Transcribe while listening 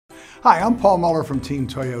Hi, I'm Paul Muller from Team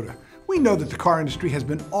Toyota. We know that the car industry has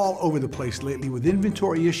been all over the place lately with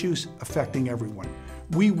inventory issues affecting everyone.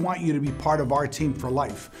 We want you to be part of our team for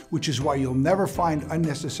life, which is why you'll never find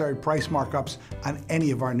unnecessary price markups on any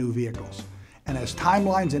of our new vehicles. And as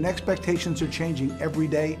timelines and expectations are changing every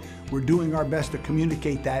day, we're doing our best to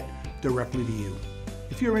communicate that directly to you.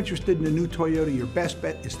 If you're interested in a new Toyota, your best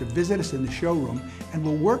bet is to visit us in the showroom, and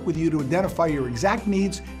we'll work with you to identify your exact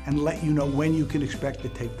needs and let you know when you can expect to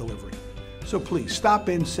take delivery. So please stop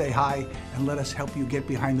in, say hi, and let us help you get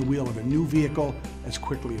behind the wheel of a new vehicle as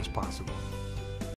quickly as possible.